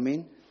بده.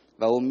 آمین.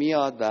 و او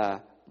میاد و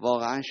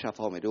واقعا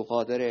شفا میده. او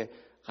قادر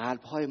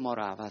قلب‌های ما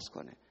رو عوض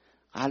کنه.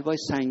 قلب‌های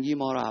سنگی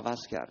ما رو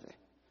عوض کرده،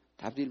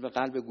 تبدیل به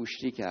قلب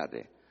گوشتی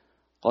کرده.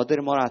 قادر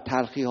ما رو از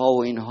تلخی‌ها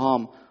و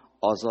اینهام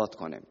آزاد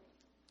کنه.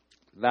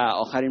 و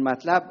آخرین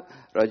مطلب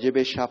راجع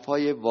به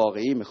شفای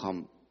واقعی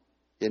میخوام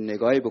یه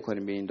نگاهی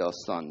بکنیم به این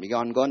داستان. میگه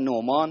آنگاه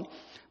نعمان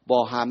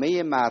با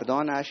همه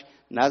مردانش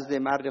نزد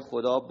مرد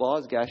خدا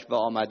بازگشت و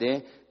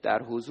آمده در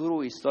حضور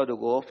او ایستاد و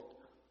گفت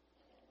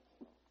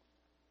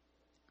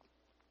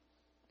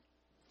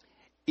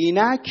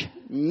اینک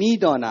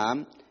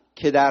میدانم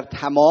که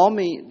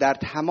در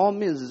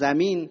تمام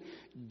زمین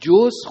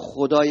جز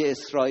خدای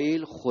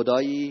اسرائیل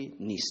خدایی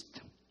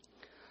نیست.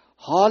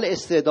 حال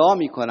استدعا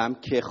میکنم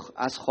که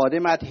از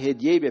خادمت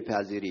هدیه‌ای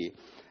بپذیری.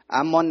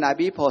 اما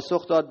نبی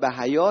پاسخ داد به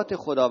حیات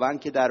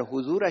خداوند که در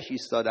حضورش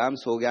ایستادم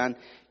سوگند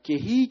که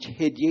هیچ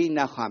هدیه‌ای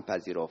نخواهم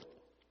پذیرفت.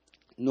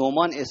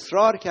 نعمان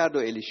اصرار کرد و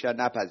الیشا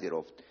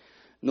نپذیرفت.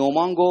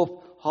 نعمان گفت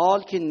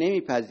حال که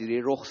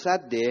نمیپذیری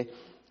رخصت ده،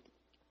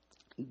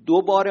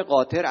 2 بار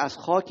قاطر از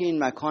خاک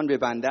این مکان به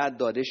بنده‌ات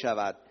داده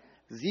شود،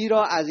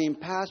 زیرا از این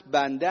پس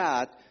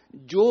بنده‌ات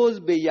جز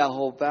به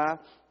یهوه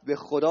به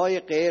خدای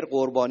غیر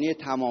قربانی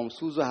تمام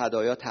سوز و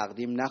هدایا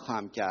تقدیم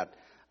نخواهم کرد.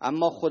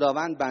 اما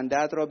خداوند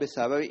بنده‌ات را به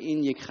سبب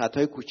این یک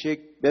خطای کوچک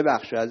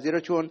ببخشد، زیرا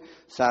چون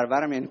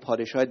سرورم یعنی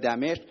پادشاه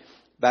دمشق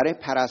برای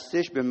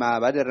پرستش به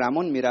معبد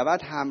رمون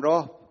می‌رود،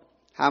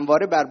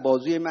 همواره بر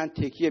بازوی من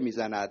تکیه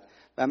می‌زند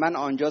و من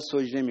آنجا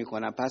سجده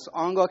می‌کنم. پس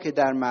آنگاه که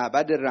در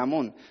معبد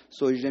رمون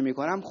سجده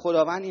می‌کنم،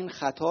 خداوند این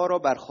خطا را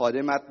بر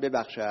خادمت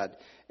ببخشد.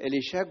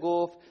 الیشا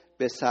گفت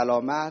به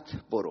سلامت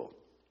برو.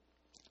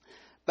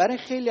 برای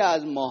خیلی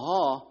از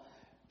ماها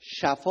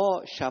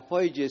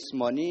شفای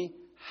جسمانی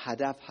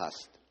هدف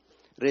هست،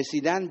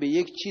 رسیدن به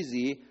یک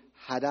چیزی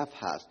هدف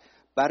هست.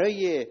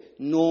 برای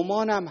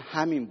نعمان هم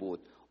همین بود.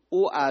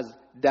 او از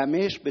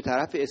دمشق به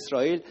طرف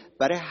اسرائیل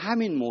برای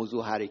همین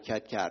موضوع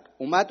حرکت کرد.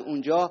 اومد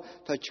اونجا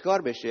تا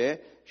چیکار بشه؟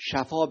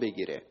 شفا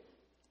بگیره.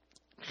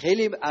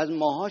 خیلی از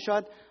ماها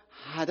شاید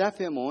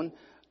هدفمون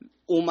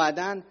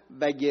اومدن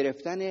و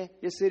گرفتن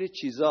یه سری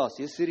چیزاست،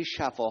 یه سری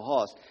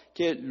شفاهاست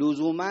که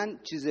لزوماً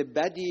چیز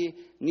بدی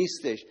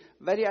نیستش،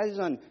 ولی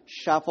عزیزان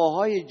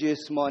شفاهای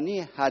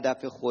جسمانی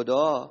هدف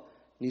خدا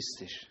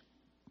نیستش.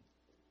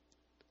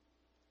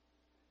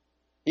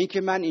 این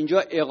که من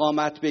اینجا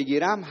اقامت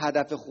بگیرم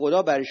هدف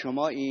خدا برای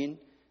شما این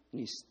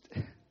نیست.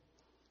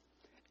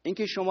 این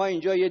که شما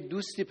اینجا یه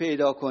دوستی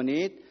پیدا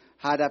کنید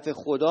هدف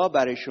خدا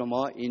برای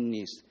شما این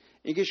نیست.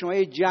 این که شما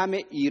یه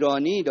جمع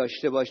ایرانی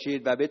داشته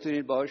باشید و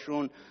بتونید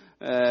باهاشون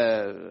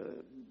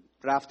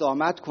رفت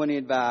آمد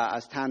کنید و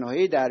از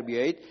تنهایی در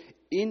بیایید،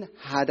 این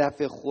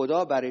هدف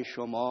خدا برای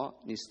شما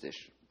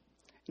نیستش.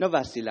 اینا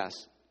وسیله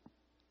است.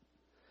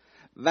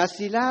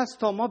 وسیله است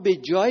تا ما به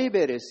جایی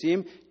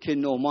برسیم که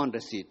نعمان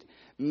رسید.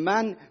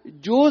 من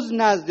جز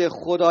نزد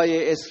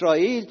خدای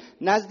اسرائیل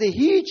نزد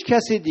هیچ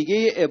کس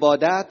دیگه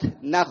عبادت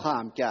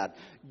نخواهم کرد.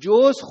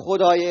 جز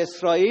خدای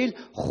اسرائیل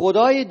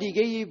خدای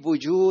دیگه‌ای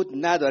وجود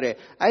نداره.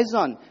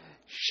 عزیزان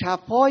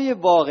شفای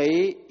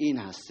واقعی این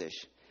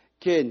هستش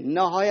که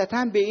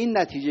نهایتاً به این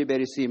نتیجه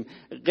برسیم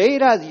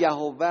غیر از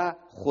یهوه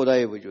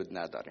خدای وجود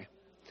نداره.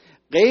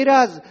 غیر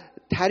از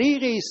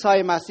طریق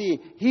عیسی مسیح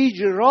هیچ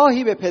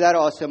راهی به پدر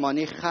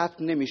آسمانی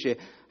ختم نمیشه.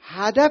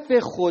 هدف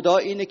خدا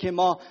اینه که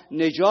ما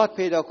نجات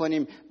پیدا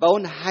کنیم و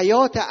اون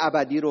حیات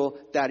ابدی رو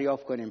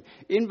دریافت کنیم.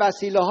 این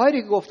وسیله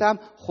هایی که گفتم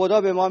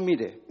خدا به ما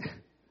میده.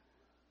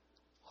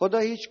 خدا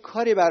هیچ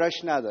کاری براش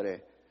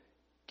نداره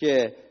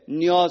که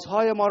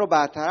نیازهای ما رو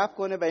برطرف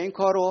کنه و این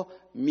کار رو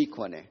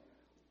میکنه.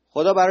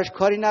 خدا براش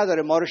کاری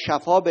نداره ما رو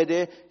شفا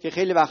بده که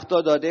خیلی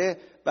وقتا داده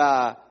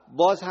و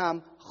باز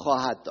هم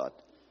خواهد داد.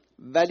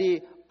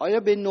 ولی آیا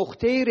به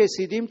نقطه‌ای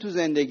رسیدیم تو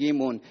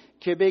زندگیمون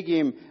که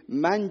بگیم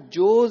من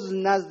جز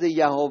نزد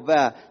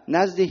یهوه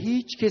نزد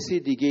هیچ کسی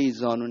دیگه ای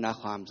زانو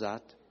نخواهم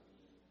زد؟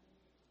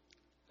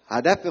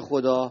 هدف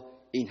خدا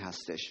این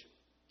هستش.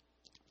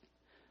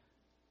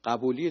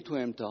 قبولی تو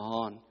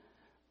امتحان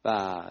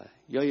و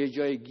یا یه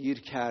جای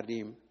گیر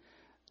کردیم،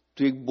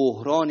 تو یک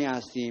بحرانی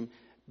هستیم،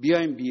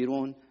 بیایم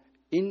بیرون،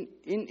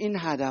 این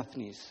هدف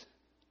نیست.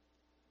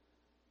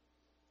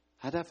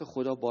 هدف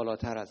خدا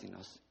بالاتر از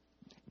ایناست.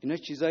 اینا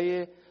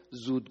چیزای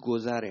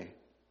زودگذره.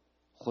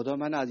 خدا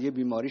من از یه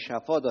بیماری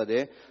شفا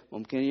داده،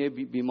 ممکنه یه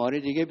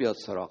بیماری دیگه بیاد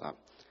سراغم.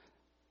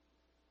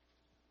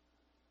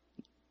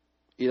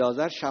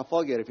 ایلازر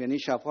شفا گرفت، یعنی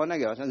شفا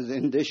نگرفت، اصلا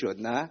زنده شد،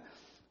 نه،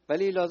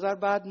 ولی ایلازر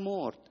بعد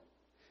مرد.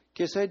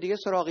 کسای دیگه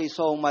سراغ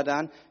عیسی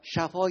اومدن،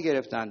 شفا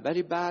گرفتن،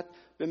 ولی بعد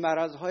به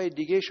مرضهای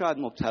دیگه شاید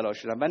مبتلا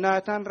شدن و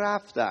نهایتاً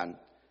رفتن.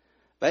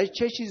 ولی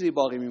چه چیزی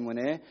باقی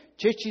میمونه؟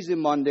 چه چیزی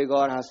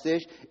ماندگار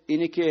هستش؟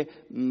 اینه که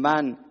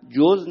من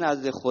جز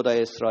نزد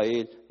خدای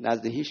اسرائیل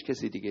نزد هیچ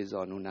کسی دیگه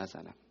زانو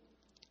نزنم.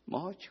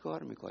 ما چی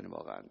کار میکنیم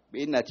واقعا؟ به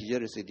این نتیجه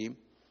رسیدیم؟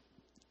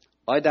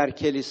 آیا در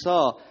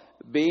کلیسا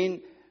به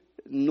این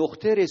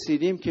نقطه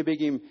رسیدیم که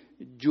بگیم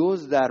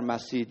جز در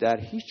مسیح در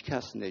هیچ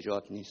کس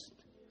نجات نیست؟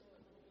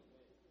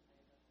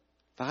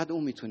 فقط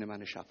اون میتونه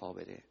منو شفا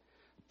بده،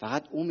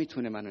 فقط اون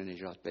میتونه منو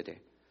نجات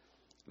بده.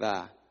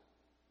 و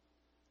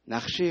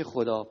نقشه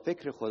خدا،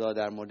 فکر خدا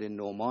در مورد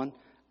نعمان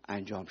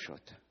انجام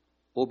شد.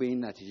 او به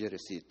این نتیجه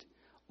رسید،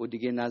 او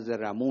دیگه نزد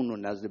رمون و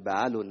نزد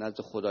بعل و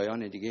نزد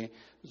خدایان دیگه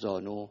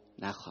زانو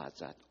نخواهد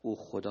زد. او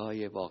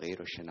خدای واقعی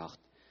رو شناخت.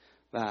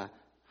 و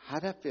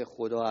هدف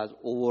خدا از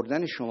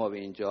آوردن شما به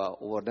اینجا،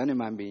 آوردن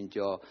من به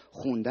اینجا،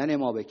 خوندن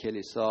ما به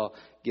کلیسا،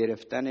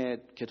 گرفتن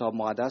کتاب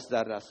مقدس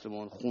در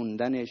دستمون،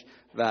 خوندنش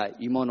و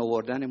ایمان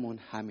آوردنمون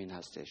همین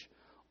هستش.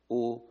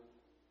 او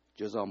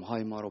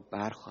جزامهای ما رو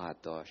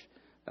برخواهد داشت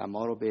و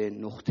ما رو به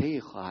نقطه‌ای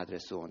خواهد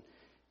رسون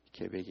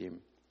که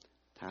بگیم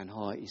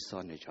تنها عیسی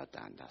نجات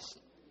دهنده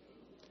است.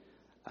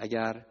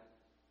 اگر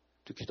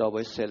تو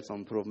کتاب‌های سلف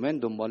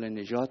امپروومنت دنبال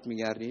نجات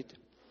می‌گردید،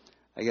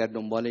 اگر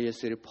دنبال یه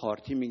سری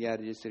پارتی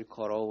می‌گردید، یه سری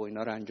کارا و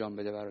اینا رو انجام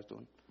بده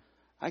براتون،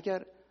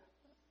 اگر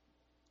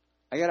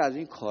از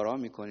این کارا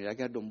می‌کنید،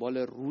 اگر دنبال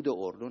رود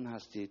اردن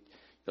هستید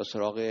یا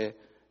سراغ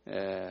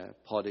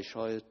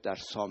پادشاه در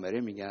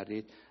سامره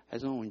می‌گردید،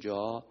 از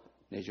اونجا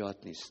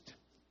نجات نیست.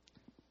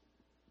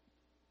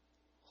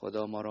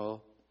 خدا ما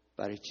رو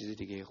برای چیز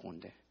دیگه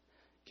خونده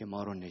که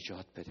ما رو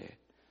نجات بده،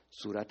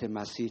 صورت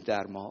مسیح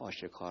در ما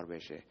آشکار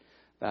بشه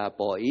و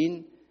با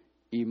این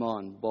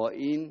ایمان، با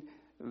این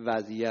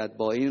وضعیت،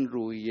 با این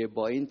روحیه،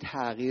 با این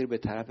تغییر به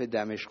طرف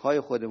دمشق‌های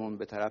خودمون،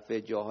 به طرف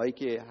جاهایی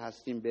که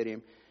هستیم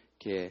بریم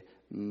که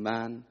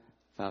من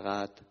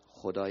فقط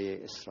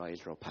خدای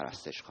اسرائیل رو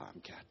پرستش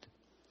خواهم کرد،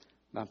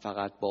 من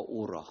فقط با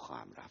او راه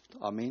خواهم رفت.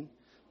 آمین.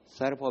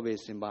 سر پا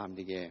بایستیم با هم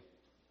دیگه.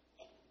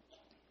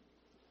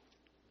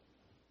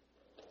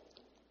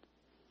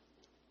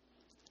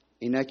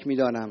 اینک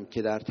میدانم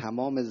که در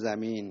تمام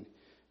زمین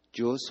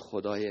جز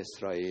خدای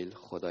اسرائیل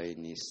خدای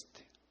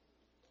نیست.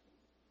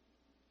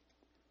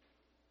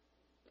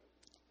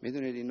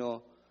 میدونید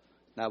اینو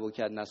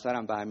نبوکدنصر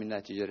هم به همین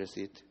نتیجه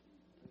رسید.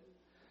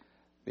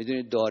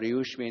 میدونید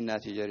داریوش به این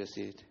نتیجه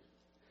رسید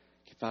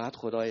که فقط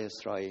خدای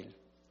اسرائیل.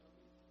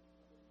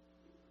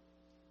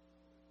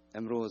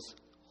 امروز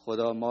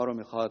خدا ما رو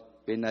میخواد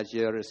به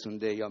نتیجه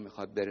رسونده یا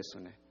میخواد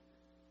برسونه؟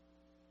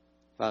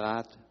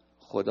 فقط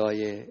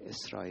خدای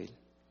اسرائیل.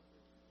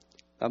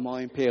 و ما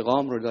این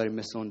پیغام رو داریم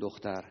مثل اون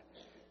دختر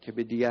که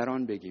به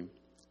دیگران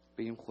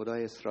بگیم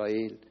خدای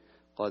اسرائیل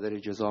قادر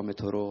جزام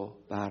تو رو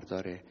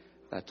برداره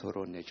و تو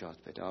رو نجات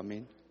بده.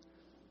 آمین.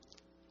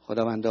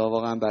 خداوندا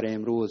واقعا برای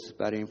امروز،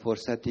 برای این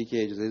فرصتی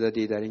که اجازه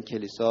دادی در این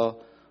کلیسا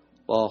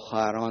با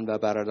خواهران و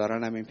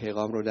برادرانم این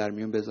پیغام رو در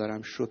میون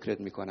بذارم، شکرت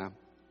میکنم.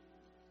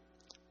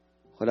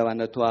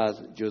 خداوندا تو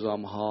از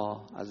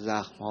جزام‌ها، از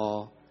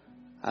زخم‌ها،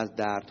 از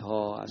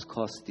دردها، از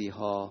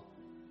کاستی‌ها،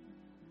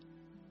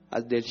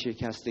 از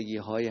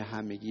دلشکستگی‌های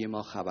همگی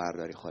ما خبر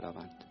داری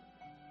خداوند.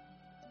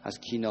 از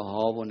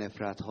کینه‌ها و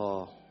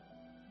نفرت‌ها،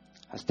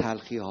 از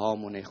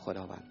تلخی‌هامون ای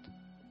خداوند.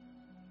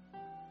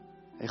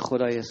 ای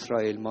خدای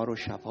اسرائیل ما رو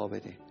شفا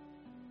بده،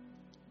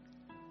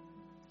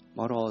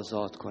 ما رو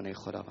آزاد کن ای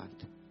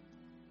خداوند.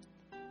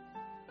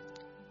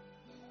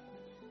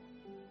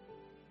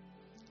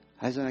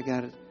 عزیزان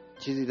اگر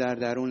چیزی در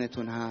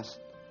درونتون هست،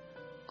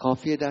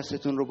 کافیه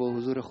دستتون رو به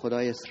حضور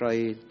خدای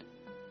اسرائیل،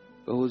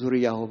 به حضور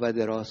یهوه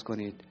دراز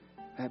کنید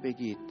و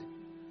بگید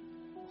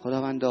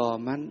خداوندا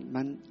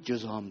من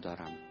جزام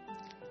دارم،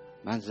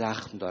 من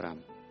زخم دارم،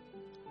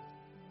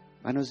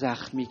 منو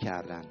زخمی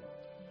کردن،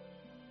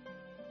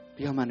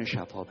 بیا منو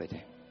شفا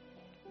بده.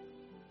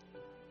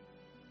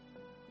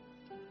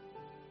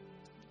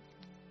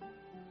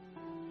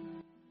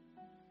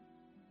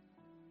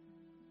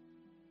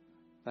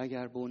 و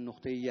اگر به اون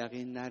نقطه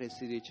یقین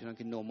نرسیدید چنان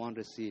که نعمان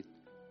رسید،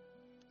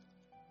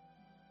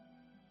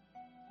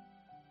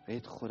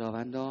 بگید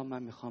خداوندا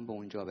من میخوام به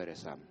اونجا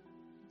برسم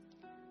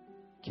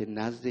که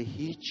نزد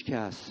هیچ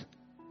کس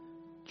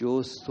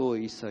جز تو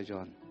عیسی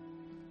جان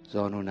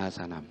زانو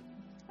نزنم،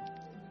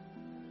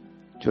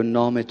 چون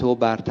نام تو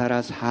برتر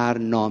از هر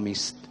نامی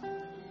است.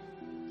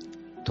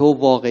 تو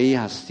واقعی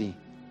هستی،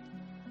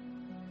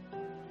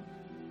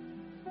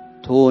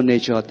 تو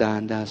نجات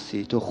دهنده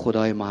هستی، تو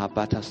خدای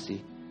محبت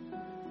هستی،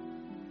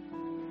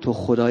 تو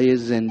خدای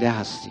زنده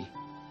هستی.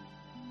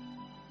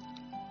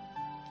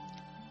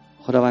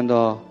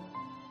 خداوندا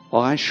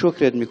واقعا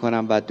شکرت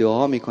میکنم و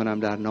دعا میکنم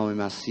در نام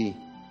مسیح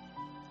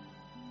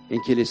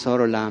این کلیسا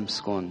رو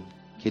لمس کن،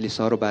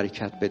 کلیسا رو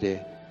برکت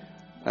بده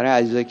برای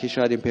عزیزایی که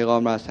شاید این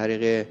پیغام رو از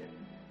طریق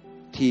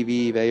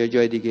تیوی و یا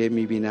جای دیگه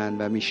میبینن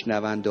و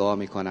میشنون دعا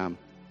میکنم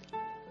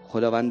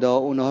خداوندا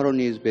اونها رو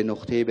نیز به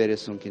نقطه‌ای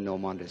برسون که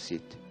نعمان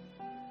رسید،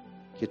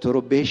 که تو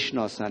رو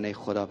بشناسن ای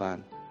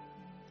خداوند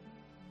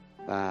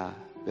و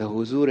به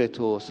حضور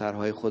تو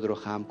سرهای خود رو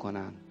خم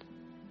کنند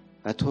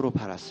و تو رو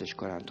پرستش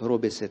کنند، تو رو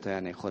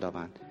بستاین ای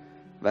خداوند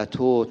و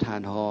تو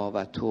تنها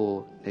و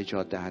تو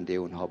نجات دهنده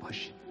اونها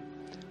باشی.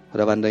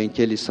 خداوندا این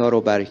کلیسا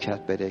رو برکت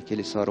بده،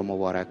 کلیسا رو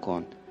مبارک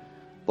کن،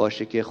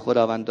 باشه که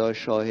خداوندا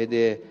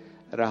شاهد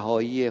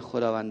رهایی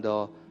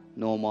خداوندا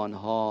نعمان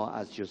ها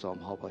از جذام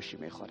ها باشیم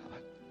ای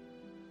خداوند.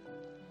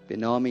 به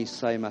نام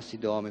عیسی مسیح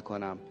دعا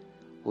میکنم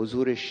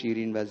حضور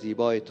شیرین و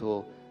زیبای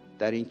تو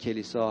در این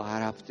کلیسا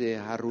هر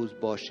هفته هر روز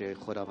باشه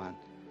خداوند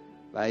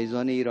و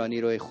عزیزان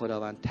ایرانی رو ای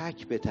خداوند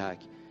تک به تک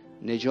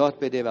نجات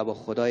بده و با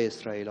خدای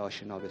اسرائیل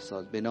آشنا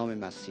بساز. به نام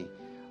مسیح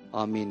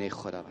آمین ای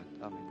خداوند.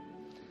 آمین.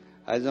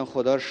 عزیزان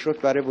خدا رو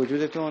شکر برای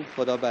وجودتون،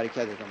 خدا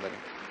برکتتون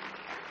بده.